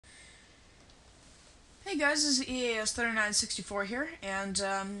Hey guys, this is EAS 3964 here, and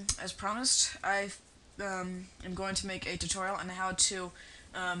as promised, am going to make a tutorial on how to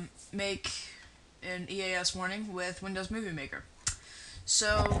make an EAS warning with Windows Movie Maker.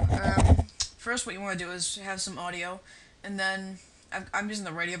 So, first what you want to do is have some audio, and then I'm using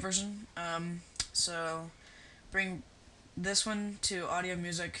the radio version, so bring this one to audio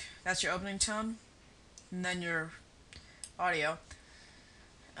music, that's your opening tone, and then your audio.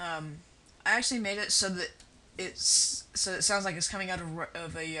 I actually made it so that it sounds like it's coming out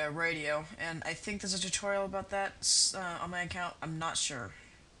of a radio, and I think there's a tutorial about that on my account. I'm not sure.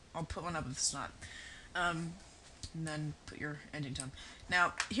 I'll put one up if it's not. And then put your ending tone.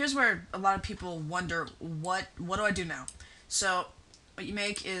 Now, here's where a lot of people wonder, what do I do now? So, what you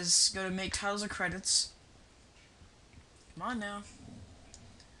make is go to Make Titles or Credits. Come on now.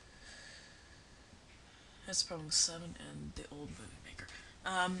 That's the problem with 7 and the old Movie Maker.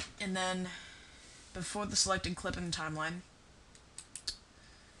 And then, before the selected clip in the timeline,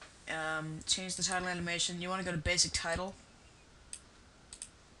 change the title animation. You want to go to Basic Title.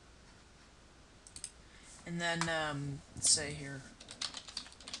 And then, let's say here.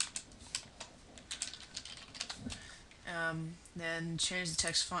 Then change the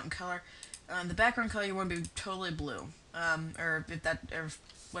text font and color. The background color you want to be totally blue. Or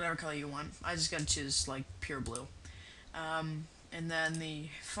whatever color you want. I just gotta choose, like, pure blue. And then the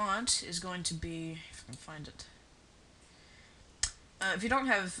font is going to be, if I can find it. If you don't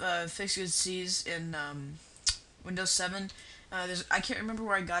have fixed good C's in Windows 7, I can't remember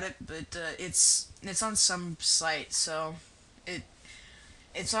where I got it, but it's on some site, so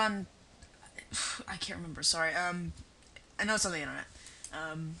it's on. I can't remember. Sorry. I know it's on the internet.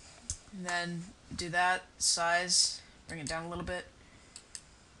 And then do that size, bring it down a little bit.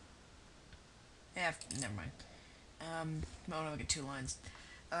 Yeah, never mind. I want to make it 2 lines.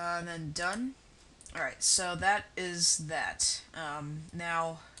 And then done. Alright, so that is that.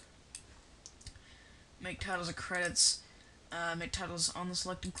 Now, make titles or credits. Make titles on the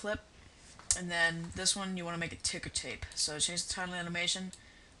selected clip. And then this one, you want to make it ticker tape. So change the title animation,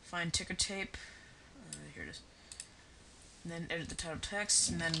 find ticker tape. Here it is. And then edit the title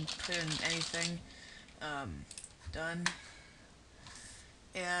text, and then put in anything. Done.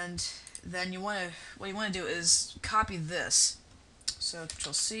 And then what you want to do is copy this. So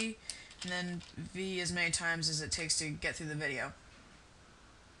Control C, and then V as many times as it takes to get through the video.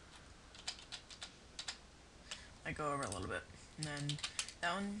 I go over a little bit, and then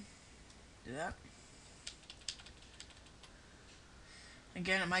that one, do that.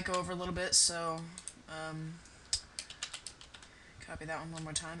 Again, it might go over a little bit, so copy that one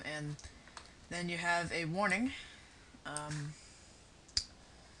more time, and then you have a warning.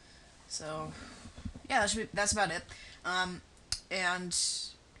 So yeah, that's about it. And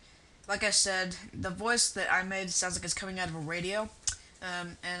like I said, the voice that I made sounds like it's coming out of a radio.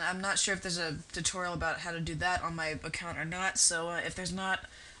 And I'm not sure if there's a tutorial about how to do that on my account or not, so if there's not,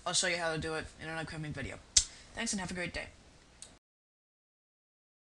 I'll show you how to do it in an upcoming video. Thanks and have a great day.